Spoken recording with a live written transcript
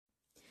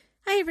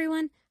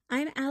everyone,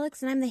 I'm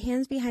Alex and I'm the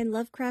hands behind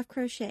Lovecraft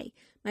Crochet.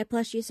 My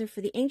plushies are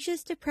for the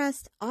anxious,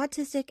 depressed,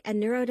 autistic,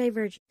 and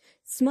neurodivergent.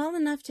 Small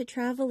enough to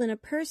travel in a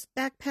purse,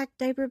 backpack,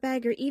 diaper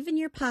bag, or even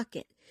your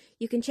pocket.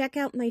 You can check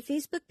out my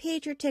Facebook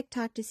page or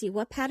TikTok to see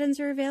what patterns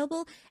are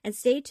available and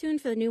stay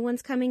tuned for the new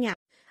ones coming out.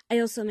 I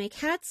also make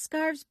hats,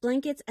 scarves,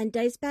 blankets, and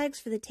dice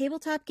bags for the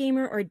tabletop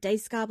gamer or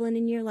dice goblin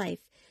in your life.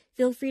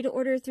 Feel free to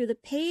order through the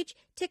page,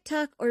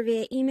 TikTok, or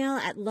via email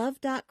at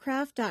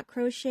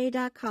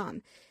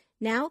love.craft.crochet.com.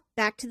 Now,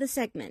 back to the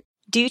segment.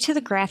 Due to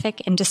the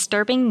graphic and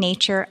disturbing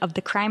nature of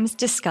the crimes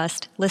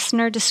discussed,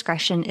 listener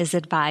discretion is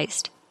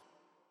advised.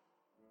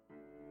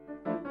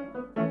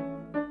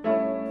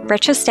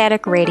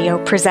 Retrostatic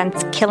Radio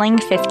presents Killing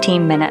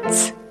 15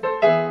 Minutes.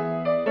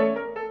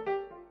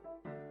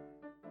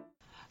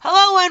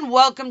 Hello and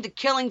welcome to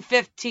Killing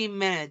 15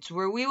 Minutes,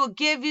 where we will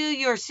give you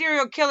your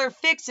serial killer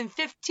fix in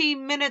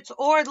 15 minutes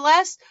or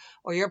less,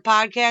 or your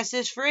podcast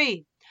is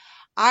free.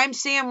 I'm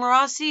Sam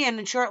Rossi,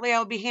 and shortly I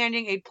will be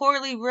handing a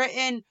poorly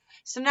written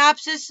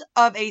synopsis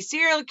of a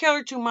serial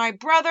killer to my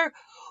brother,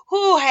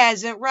 who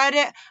hasn't read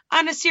it,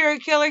 on a serial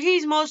killer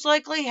he's most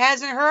likely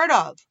hasn't heard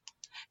of.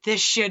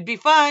 This should be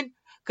fun.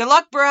 Good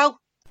luck, bro.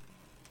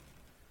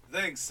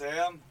 Thanks,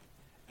 Sam.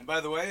 And by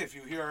the way, if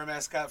you hear our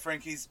mascot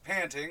Frankie's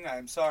panting,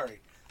 I'm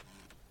sorry.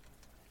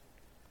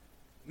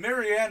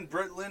 Ann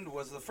Brittland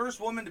was the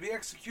first woman to be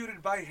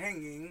executed by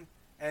hanging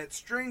at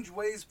Strange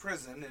Ways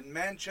Prison in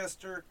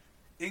Manchester,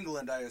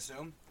 England, I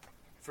assume,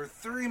 for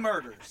 3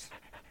 murders.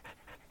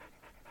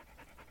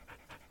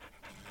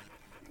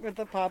 With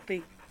a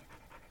puppy.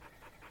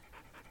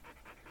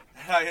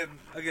 I am,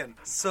 again,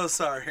 so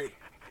sorry.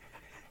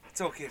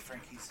 It's okay,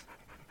 Frankies.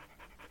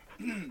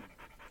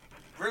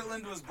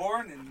 Brittland was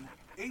born in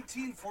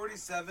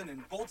 1847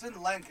 in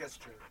Bolton,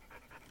 Lancashire.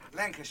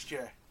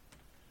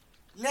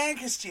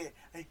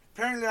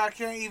 Apparently I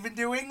can't even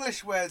do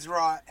English words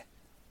right.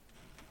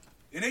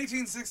 In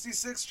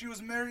 1866, she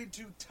was married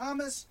to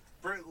Thomas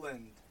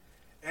Brittland,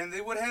 and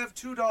they would have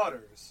 2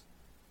 daughters.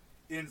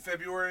 In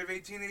February of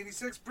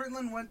 1886,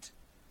 Brittland went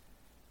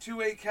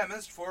to a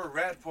chemist for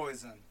rat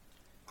poison,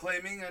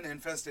 claiming an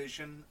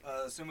infestation,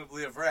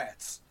 assumably of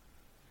rats.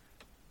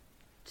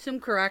 Seem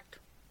correct.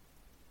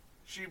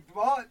 She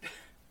bought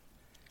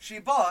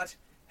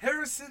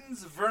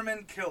Harrison's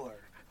Vermin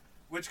Killer,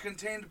 which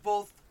contained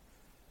both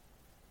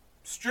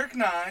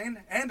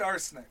strychnine and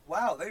arsenic.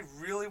 Wow, they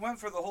really went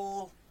for the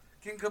whole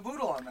king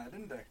caboodle on that,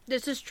 didn't they?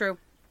 This is true.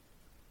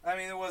 I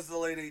mean, it was the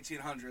late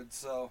 1800s,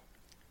 so...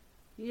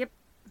 Yep.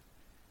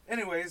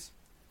 Anyways,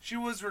 she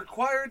was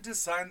required to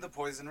sign the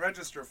poison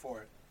register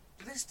for it.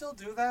 Do they still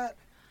do that?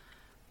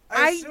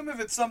 I assume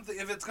if it's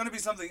going to be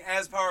something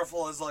as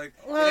powerful as, like,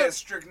 it has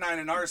strychnine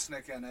and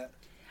arsenic in it.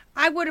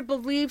 I would have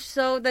believed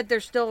so, that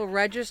there's still a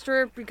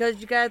register,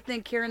 because you got to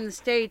think here in the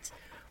States,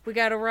 we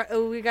got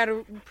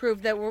to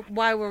prove that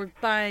why we're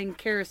buying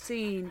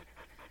kerosene,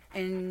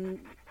 and...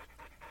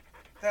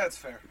 That's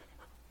fair.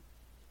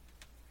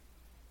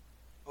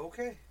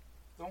 Okay.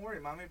 Don't worry,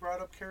 Mommy brought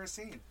up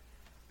kerosene.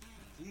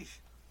 Yeesh.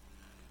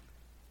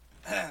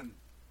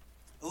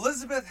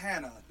 Elizabeth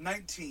Hannah,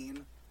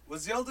 19,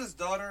 was the eldest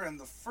daughter and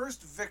the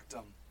first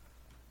victim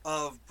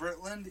of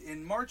Brittland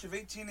in March of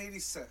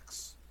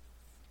 1886.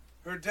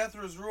 Her death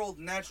was ruled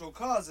natural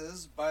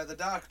causes by the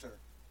doctor.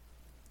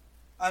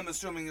 I'm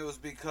assuming it was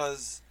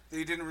because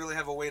they didn't really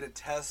have a way to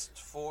test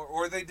for,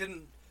 or they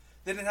didn't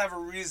have a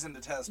reason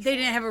to test for. They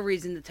didn't have a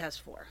reason to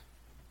test for.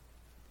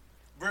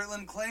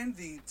 Brittland claimed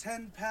the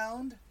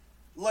 £10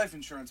 life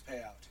insurance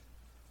payout.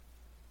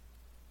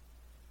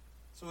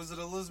 So is it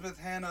Elizabeth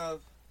Hannah?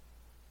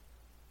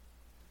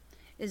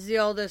 Is the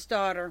oldest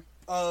daughter.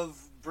 Of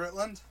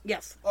Brittland?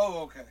 Yes.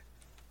 Oh, okay.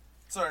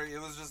 Sorry,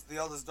 it was just the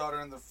eldest daughter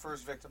and the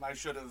first victim. I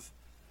should have...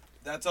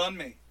 That's on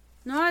me.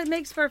 No, it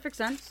makes perfect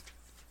sense.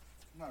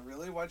 Not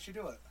really. Why'd she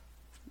do it?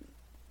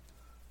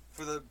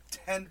 For the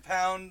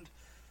 £10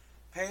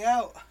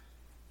 payout?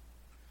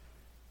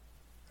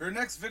 Her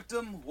next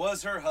victim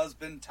was her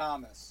husband,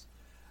 Thomas.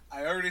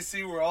 I already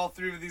see where all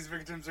 3 of these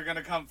victims are going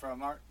to come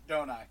from,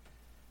 don't I?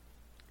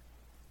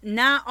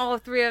 Not all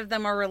 3 of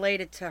them are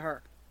related to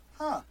her.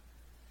 Huh.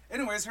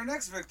 Anyways, her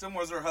next victim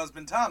was her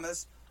husband,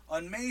 Thomas,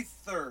 on May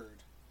 3rd.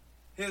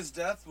 His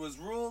death was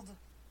ruled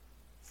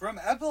from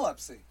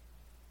epilepsy.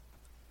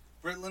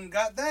 Brittland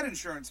got that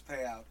insurance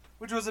payout,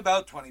 which was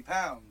about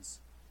 £20.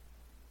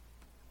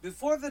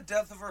 Before the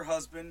death of her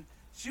husband,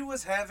 she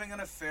was having an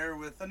affair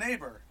with a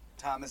neighbor,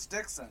 Thomas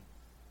Dixon.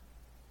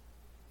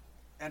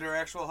 And her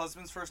actual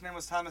husband's first name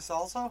was Thomas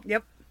also?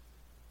 Yep.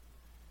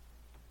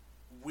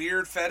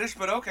 Weird fetish,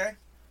 but okay.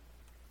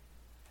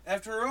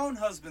 After her own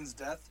husband's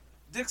death,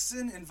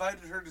 Dixon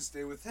invited her to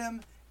stay with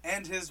him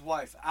and his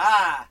wife.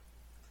 I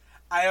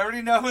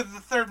already know who the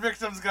 3rd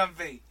victim's gonna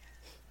be.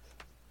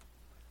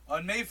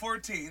 On May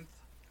 14th,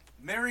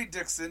 Mary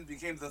Dixon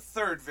became the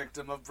 3rd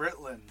victim of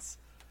Brittland's.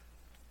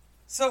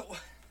 So,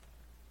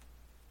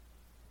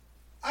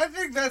 I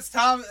think that's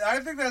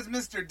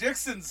Mr.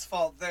 Dixon's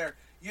fault there.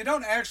 You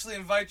don't actually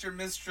invite your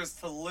mistress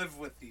to live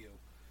with you.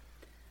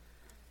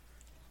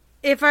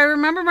 If I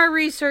remember my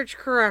research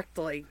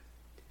correctly,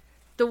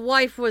 the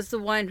wife was the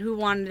one who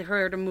wanted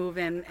her to move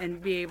in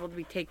and be able to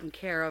be taken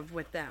care of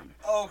with them.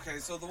 Okay,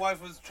 so the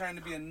wife was trying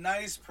to be a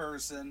nice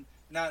person,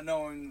 not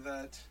knowing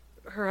that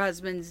her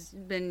husband's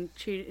been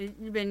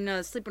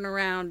sleeping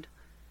around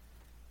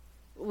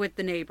with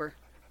the neighbor.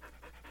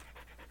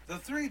 The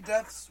 3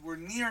 deaths were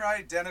near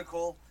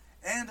identical,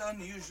 and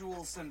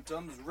unusual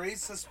symptoms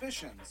raised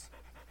suspicions.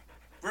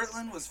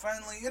 Brittland was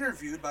finally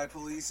interviewed by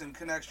police in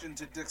connection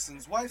to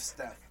Dixon's wife's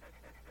death.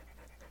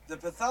 The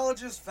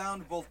pathologist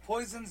found both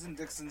poisons in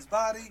Dixon's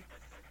body,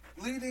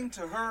 leading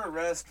to her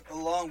arrest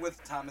along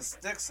with Thomas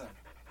Dixon.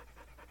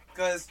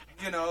 Because,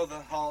 the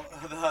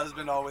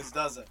husband always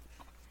does it.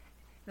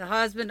 The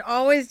husband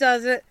always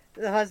does it.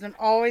 The husband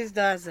always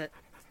does it.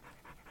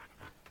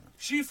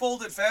 She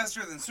folded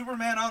faster than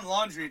Superman on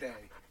Laundry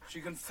Day.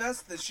 She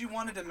confessed that she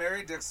wanted to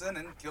marry Dixon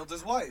and killed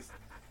his wife.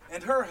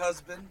 And her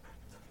husband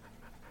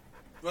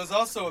was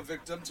also a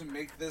victim to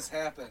make this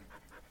happen.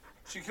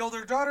 She killed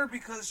her daughter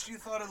because she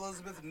thought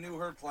Elizabeth knew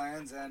her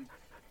plans and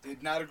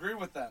did not agree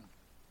with them.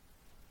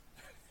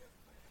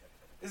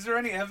 Is there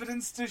any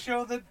evidence to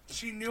show that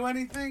she knew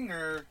anything,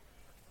 or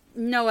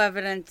no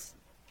evidence?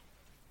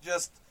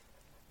 Just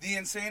the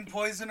insane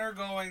poisoner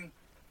going,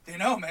 they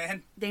know,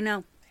 man. They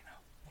know.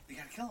 We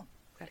gotta kill him.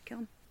 Gotta kill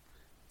him.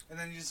 And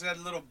then you just got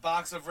a little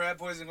box of rat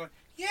poison going,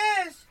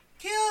 yes,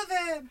 kill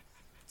them.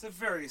 It's a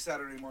very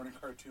Saturday morning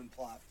cartoon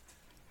plot.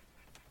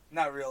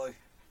 Not really.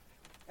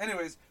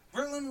 Anyways,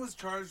 Brittland was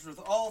charged with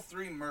all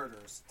 3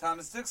 murders.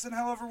 Thomas Dixon,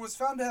 however, was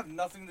found to have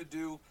nothing to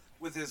do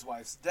with his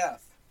wife's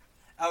death.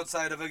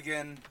 Outside of,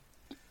 again,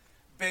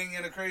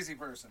 banging a crazy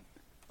person.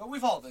 But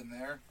we've all been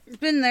there.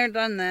 Been there,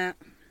 done that.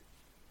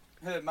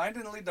 Mine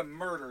didn't lead to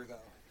murder, though.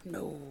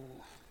 No.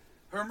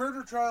 Her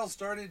murder trial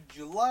started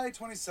July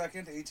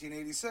 22nd,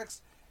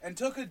 1886, and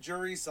took a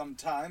jury some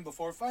time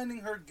before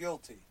finding her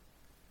guilty.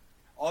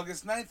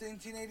 August 9th,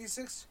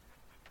 1886,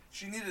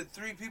 she needed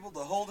 3 people to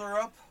hold her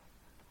up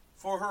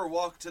for her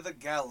walk to the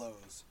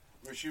gallows,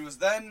 where she was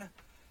then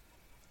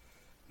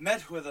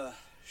met with a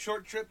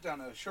short trip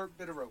down a short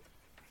bit of rope.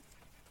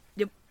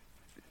 Yep.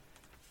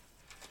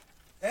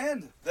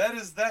 And that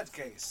is that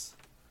case.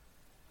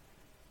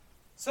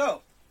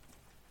 So,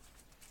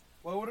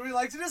 what would we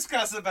like to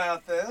discuss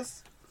about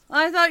this?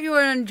 I thought you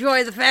would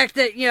enjoy the fact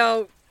that,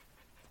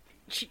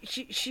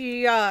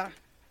 She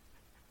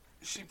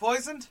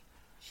poisoned?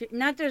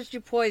 Not that she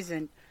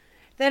poisoned.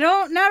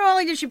 Not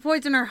only did she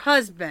poison her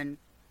husband,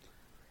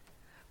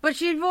 but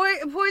she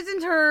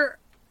poisoned her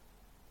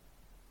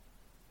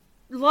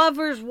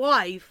lover's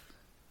wife.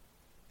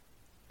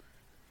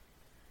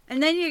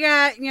 And then you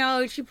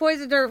got, she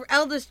poisoned her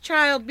eldest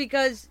child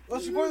because...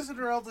 Well, she poisoned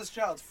her eldest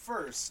child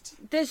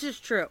first. This is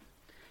true.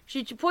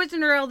 She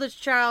poisoned her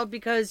eldest child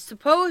because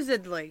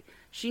supposedly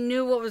she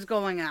knew what was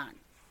going on.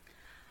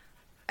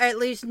 At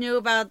least knew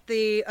about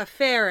the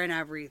affair and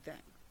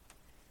everything.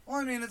 Well,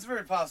 I mean, it's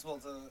very possible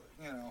to,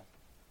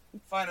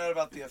 find out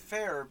about the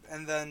affair,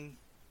 and then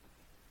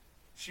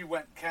she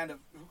went kind of...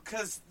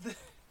 Because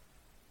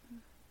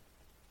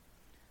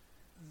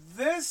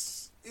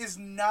this is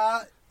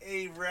not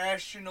a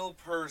rational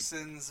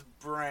person's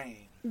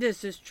brain.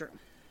 This is true.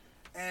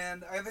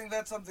 And I think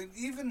that's something,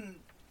 even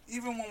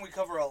when we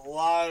cover a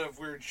lot of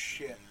weird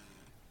shit,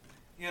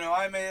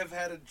 I may have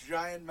had a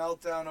giant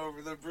meltdown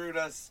over the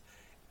Brutus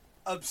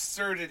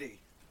absurdity.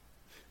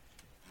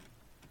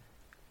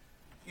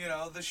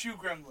 The shoe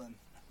gremlin.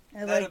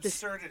 That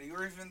absurdity.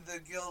 Or even the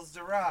Gilles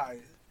de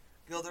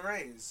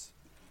Rais.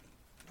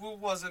 Well,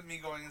 wasn't me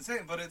going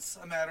insane, but it's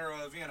a matter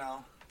of,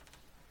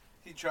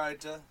 he tried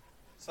to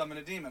summon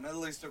a demon, at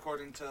least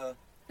according to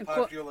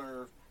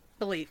popular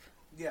belief.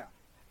 Yeah.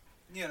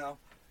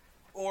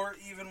 Or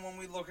even when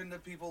we look into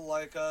people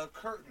like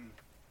Curtin,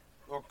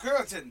 or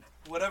Curtin,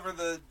 whatever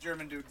the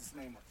German dude's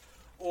name was.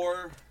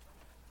 Or,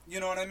 you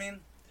know what I mean?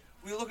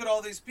 We look at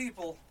all these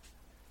people.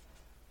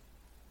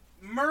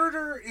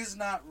 Murder is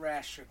not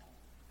rational.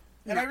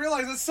 And I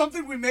realize it's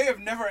something we may have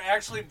never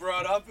actually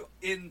brought up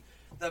in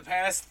the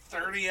past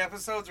 30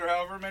 episodes or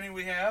however many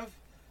we have.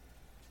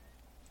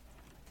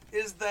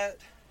 Is that,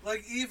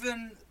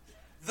 even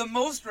the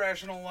most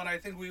rational one I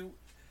think we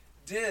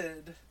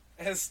did,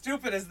 as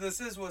stupid as this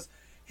is, was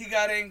he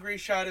got angry,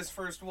 shot his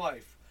first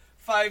wife.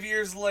 5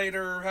 years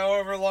later, or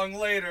however long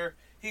later,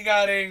 he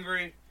got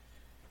angry,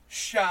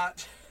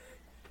 shot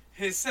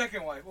his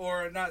second wife.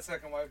 Or not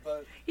second wife,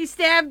 but... He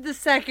stabbed the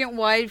second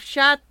wife,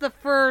 shot the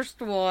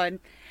first one,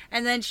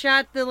 and then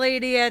shot the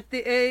lady at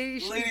the...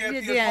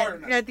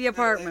 apartment. At the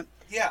apartment.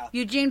 Yeah.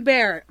 Eugene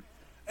Barrett.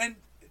 And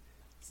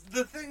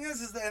the thing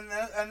is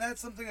that, and that's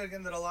something,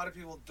 again, that a lot of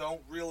people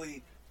don't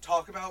really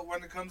talk about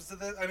when it comes to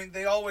this. I mean,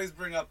 they always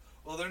bring up,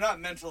 well, they're not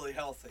mentally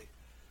healthy.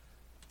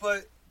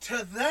 But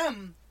to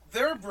them,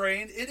 their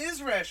brain, it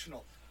is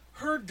rational.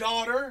 Her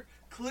daughter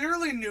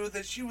clearly knew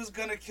that she was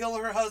going to kill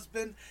her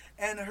husband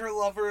and her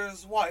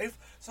lover's wife,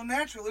 so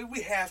naturally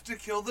we have to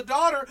kill the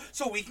daughter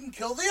so we can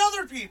kill the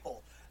other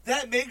people.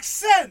 That makes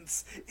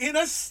sense in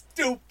a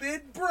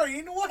stupid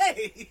brain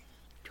way.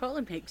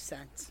 Totally makes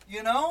sense.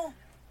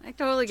 I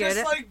totally get it.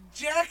 Just like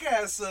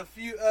Jackass a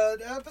few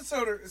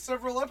episode or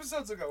several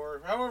episodes ago,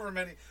 or however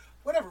many,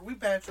 whatever. We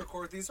batch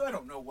record these, so I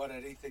don't know what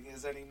anything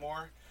is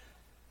anymore.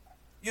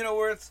 You know,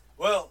 where it's,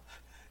 well,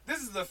 this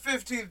is the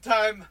 15th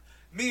time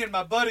me and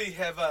my buddy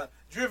have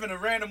driven a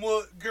random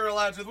girl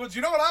out to the woods.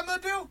 You know what I'm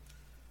gonna do?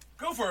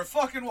 Go for a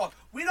fucking walk.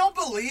 We don't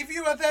believe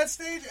you at that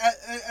stage.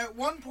 At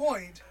one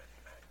point,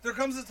 there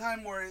comes a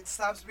time where it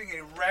stops being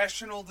a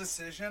rational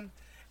decision,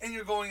 and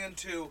you're going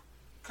into,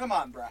 come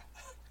on, bruh.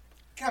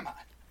 Come on.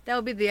 That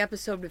would be the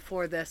episode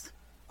before this.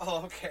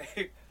 Oh,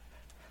 okay.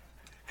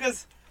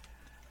 Because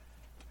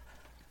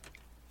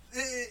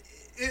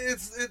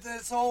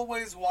it's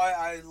always why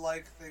I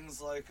like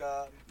things like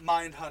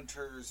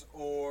Mindhunters,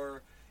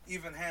 or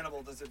even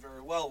Hannibal does it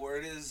very well, where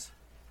it is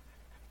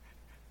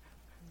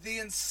the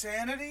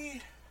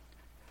insanity.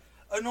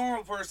 A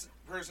normal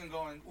person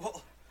going,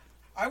 well,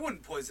 I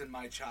wouldn't poison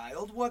my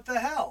child. What the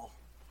hell?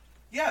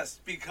 Yes,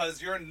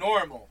 because you're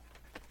normal.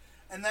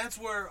 And that's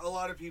where a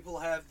lot of people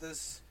have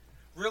this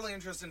really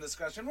interesting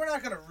discussion. We're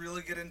not going to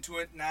really get into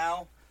it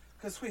now,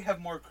 because we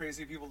have more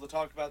crazy people to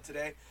talk about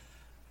today.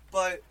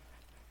 But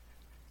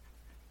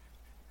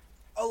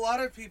a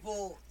lot of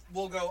people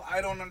will go,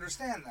 I don't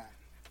understand that.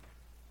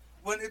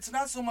 When it's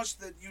not so much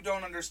that you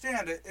don't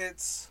understand it,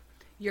 it's...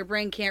 Your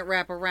brain can't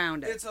wrap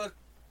around it.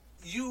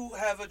 You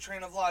have a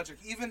train of logic,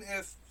 even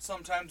if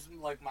sometimes,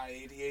 like, my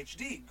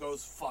ADHD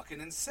goes fucking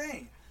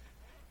insane.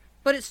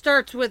 But it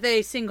starts with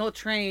a single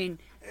train,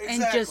 exactly.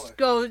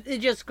 And it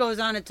just goes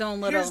on its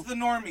own little... Here's the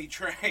normie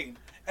train.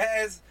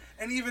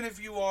 And even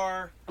if you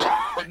are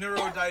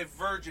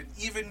neurodivergent,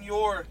 even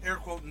your, air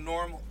quote,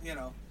 normal,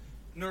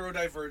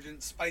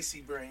 neurodivergent, spicy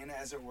brain,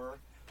 as it were,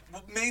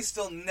 may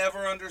still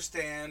never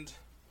understand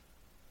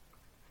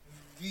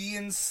the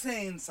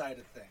insane side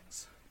of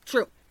things.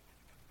 True.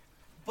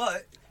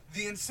 But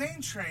the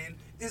insane train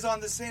is on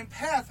the same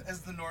path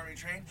as the normie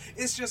train.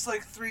 It's just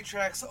like 3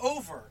 tracks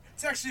over.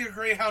 It's actually a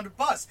Greyhound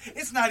bus.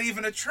 It's not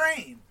even a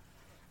train.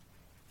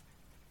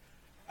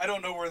 I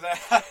don't know where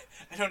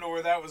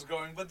that was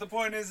going, but the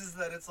point is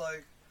that it's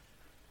like,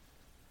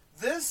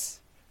 this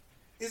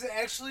is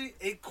actually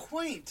a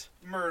quaint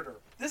murder.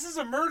 This is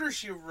a murder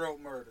she wrote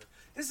murder.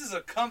 This is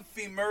a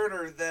comfy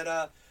murder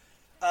that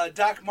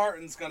Doc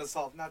Martin's gonna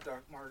solve. Not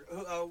Doc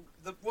Martin.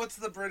 What's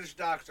the British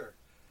doctor?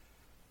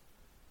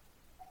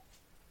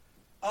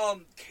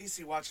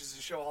 Casey watches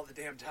the show all the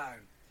damn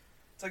time.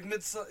 It's like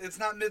it's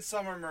not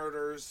Midsummer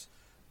Murders,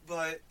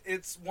 but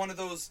it's one of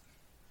those.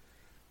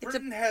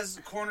 Britain has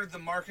cornered the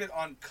market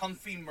on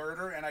comfy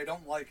murder, and I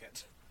don't like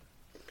it.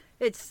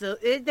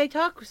 They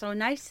talk so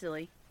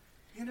nicely.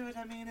 You know what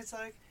I mean? It's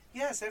like,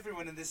 yes,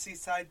 everyone in this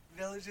seaside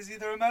village is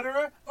either a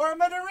murderer or a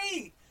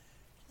murderee.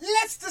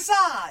 Let's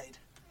decide.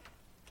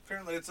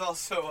 Apparently, it's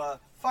also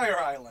Fire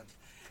Island.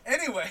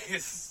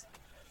 Anyways.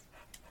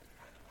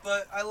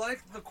 But I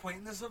like the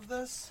quaintness of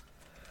this.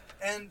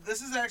 And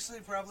this is actually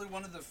probably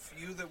one of the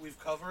few that we've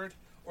covered,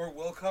 or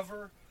will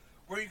cover,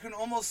 where you can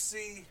almost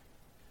see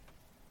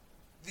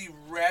the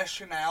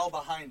rationale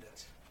behind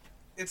it.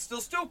 It's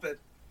still stupid,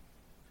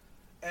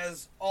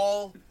 as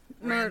all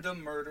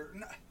random murder...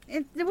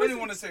 I didn't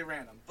want to say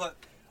random, but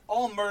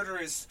all murder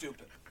is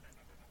stupid.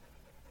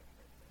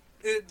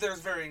 There's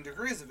varying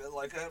degrees of it,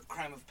 like a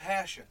crime of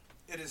passion.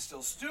 It is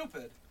still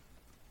stupid,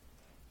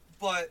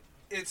 but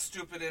it's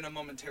stupid in a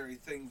momentary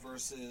thing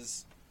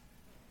versus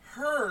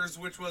hers,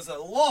 which was a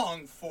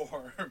long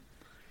form.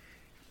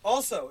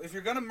 Also, if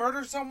you're going to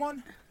murder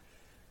someone,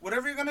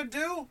 whatever you're going to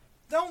do,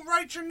 don't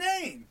write your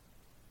name.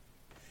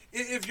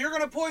 If you're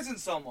going to poison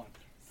someone,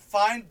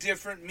 find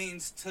different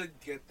means to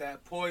get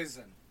that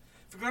poison.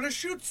 If you're going to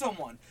shoot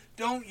someone,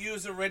 don't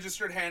use a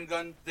registered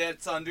handgun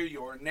that's under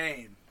your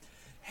name.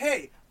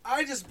 Hey,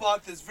 I just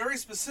bought this very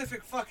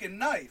specific fucking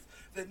knife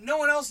that no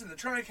one else in the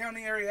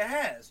Tri-County area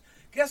has.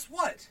 Guess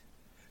what?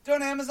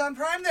 Don't Amazon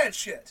Prime that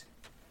shit.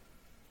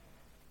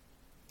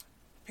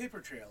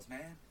 Paper trails,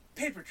 man.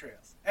 Paper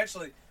trails.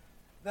 Actually,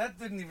 that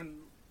didn't even,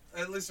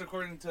 at least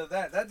according to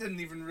that didn't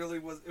even really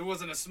it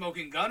wasn't a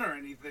smoking gun or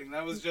anything.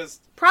 That was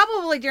just...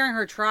 Probably during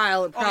her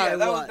trial, it probably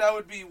was. That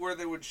would be where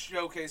they would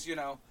showcase,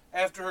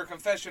 after her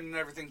confession and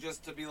everything,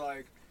 just to be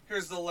like,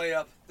 here's the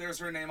layup, there's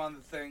her name on the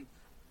thing.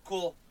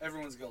 Cool,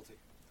 everyone's guilty.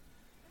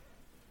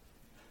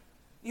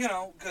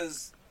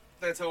 Because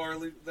that's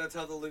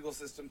how the legal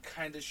system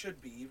kind of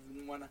should be,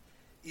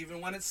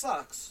 even when it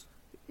sucks.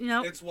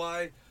 It's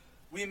why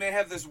we may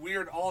have this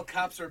weird all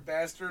cops are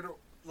bastard,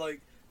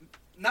 like,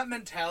 not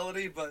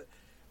mentality, but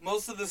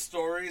most of the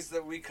stories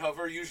that we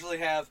cover usually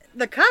have...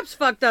 The cops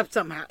fucked up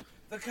somehow.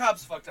 The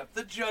cops fucked up.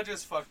 The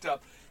judges fucked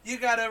up. You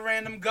got a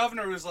random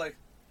governor who's like,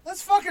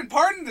 let's fucking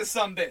pardon this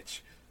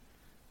sumbitch.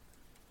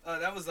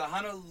 That was the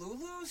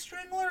Honolulu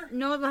Strangler?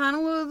 No, the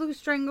Honolulu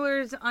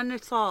Strangler is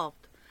unsolved.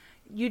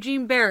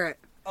 Eugene Barrett.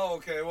 Oh,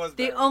 okay, it was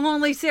the Barrett.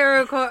 only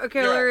serial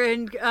killer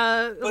in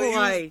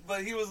Hawaii.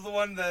 But he was the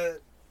one that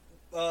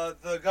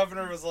the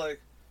governor was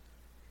like...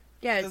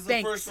 Yeah, because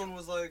the first one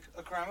was like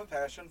a crime of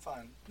passion,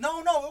 fine.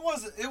 No, it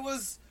wasn't. It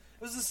was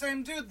the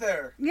same dude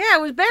there. Yeah,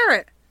 it was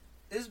Barrett.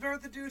 Is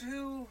Barrett the dude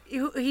who...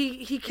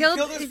 He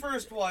killed his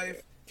first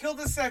wife, killed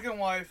his second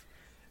wife,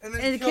 and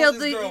then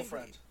killed his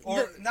girlfriend.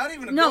 Not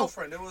even a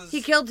girlfriend, it was...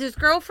 He killed his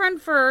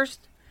girlfriend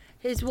first,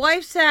 his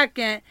wife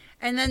second,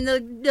 and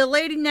then the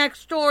lady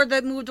next door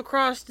that moved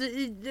across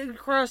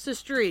the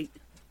street.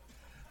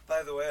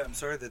 By the way, I'm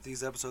sorry that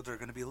these episodes are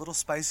going to be a little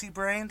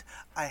spicy-brained.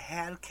 I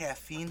had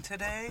caffeine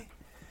today,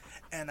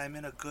 and I'm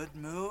in a good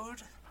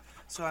mood,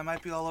 so I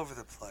might be all over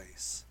the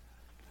place.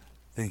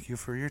 Thank you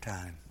for your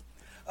time.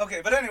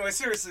 Okay, but anyway,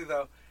 seriously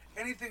though,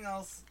 anything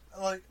else?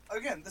 Like,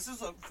 again, this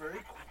is a very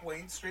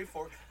quaint,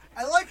 straightforward.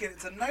 I like it.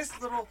 It's a nice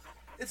little...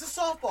 It's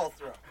a softball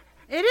throw.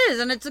 It is,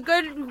 and it's a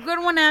good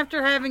one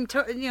after having,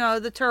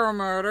 the Turo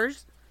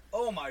murders.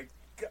 Oh my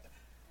God.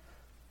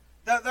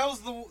 That was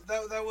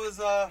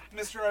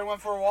Mr. I Went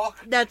for a Walk?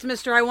 That's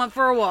Mr. I Went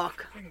for a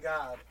Walk. Thank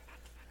God.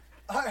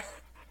 I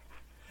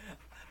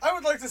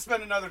would like to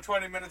spend another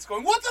 20 minutes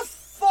going, what the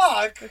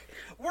fuck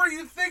were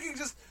you thinking?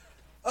 Just,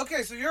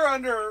 okay, so you're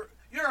under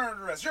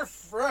arrest. Your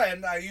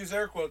friend, I use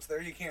air quotes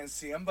there, you can't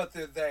see them, but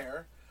they're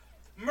there,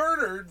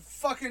 murdered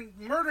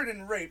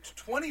and raped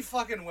 20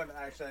 fucking women.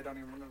 Actually, I don't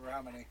even remember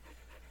how many.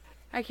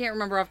 I can't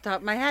remember off the top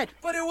of my head.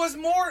 But it was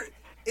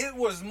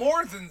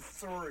more than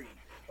 3.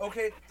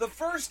 Okay, the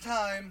first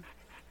time,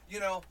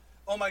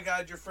 oh my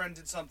God, your friend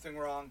did something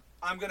wrong.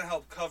 I'm going to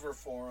help cover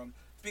for him.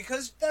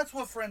 Because that's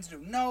what friends do.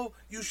 No,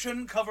 you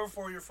shouldn't cover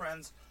for your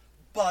friends.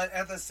 But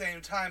at the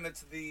same time,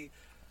 it's the,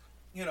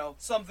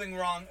 something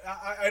wrong.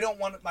 I don't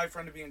want my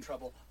friend to be in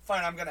trouble.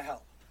 Fine, I'm going to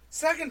help.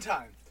 Second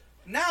time,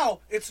 now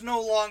it's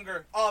no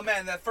longer, oh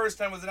man, that first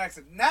time was an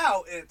accident.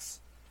 Now it's,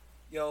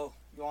 yo,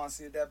 you want to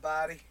see a dead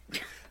body?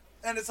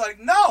 And it's like,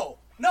 no,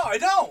 I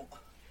don't.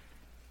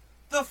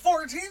 The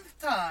 14th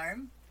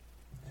time,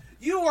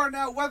 you are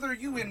now, whether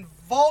you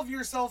involve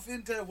yourself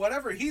into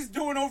whatever he's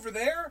doing over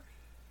there,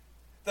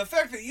 the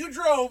fact that you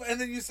drove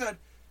and then you said,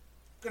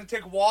 gonna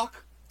take a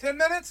walk, 10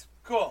 minutes?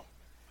 Cool.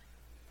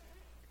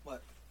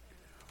 What?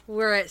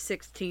 We're at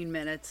 16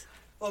 minutes.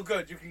 Oh,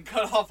 good. You can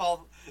cut off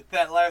all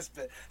that last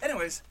bit.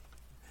 Anyways,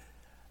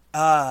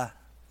 final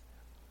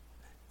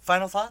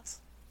thoughts?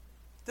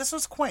 This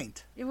was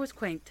quaint. It was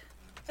quaint.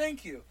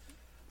 Thank you.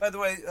 By the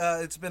way,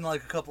 it's been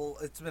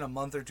a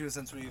month or two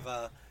since we've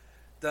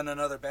done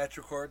another batch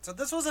record. So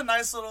this was a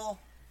nice little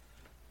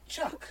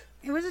chuck.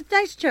 It was a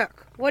nice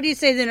chuck. What do you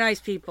say to the nice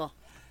people?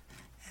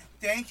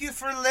 Thank you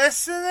for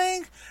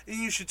listening. And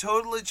you should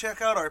totally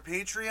check out our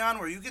Patreon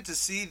where you get to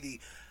see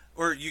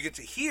you get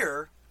to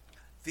hear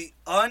the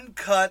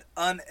uncut,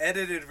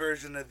 unedited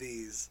version of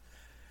these.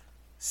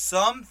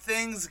 Some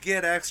things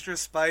get extra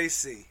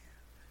spicy.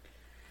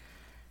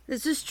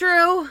 This is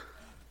true.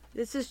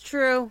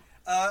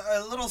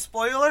 A little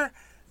spoiler,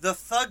 the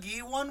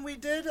Thuggy one we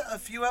did a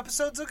few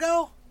episodes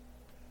ago,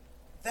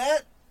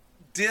 that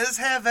does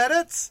have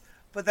edits,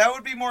 but that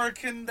would be more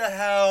akin to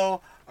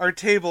how our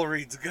table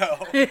reads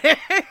go.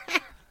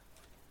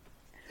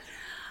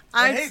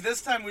 And hey,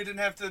 this time we didn't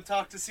have to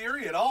talk to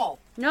Siri at all.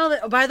 No,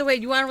 by the way,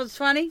 you want to know what's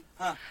funny?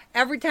 Huh.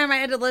 Every time I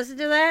had to listen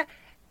to that,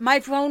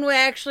 my phone would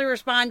actually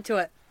respond to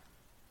it.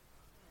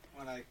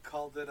 When I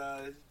called it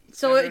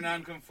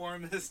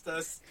nonconformist.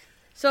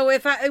 So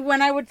when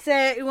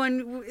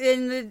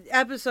in the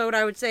episode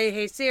I would say,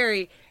 "Hey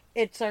Siri,"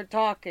 it'd start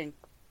talking.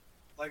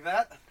 Like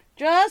that?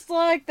 Just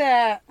like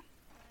that.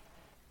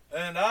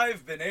 And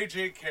I've been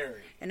AJ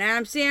Carey. And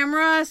I'm Sam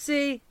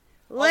Rossi.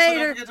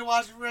 Later. Also,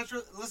 don't forget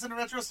to listen to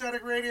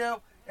Retrostatic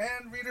Radio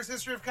and Reader's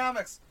History of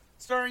Comics,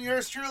 starring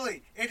yours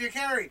truly, AJ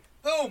Carey.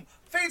 Boom!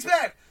 Fades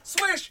back!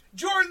 Swish!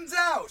 Jordan's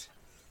out!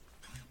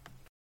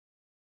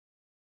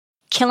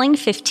 Killing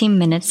 15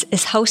 Minutes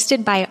is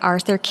hosted by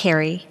Arthur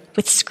Carey,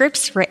 with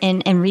scripts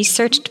written and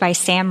researched by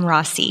Sam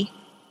Rossi.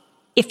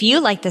 If you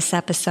like this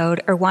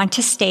episode or want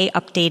to stay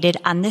updated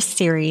on this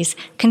series,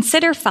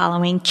 consider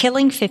following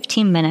Killing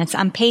 15 Minutes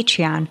on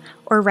Patreon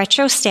or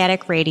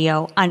Retrostatic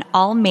Radio on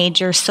all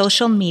major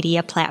social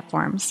media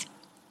platforms.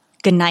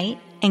 Good night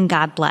and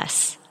God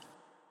bless.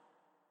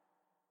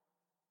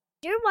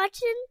 You're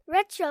watching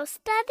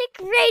Retrostatic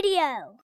Radio.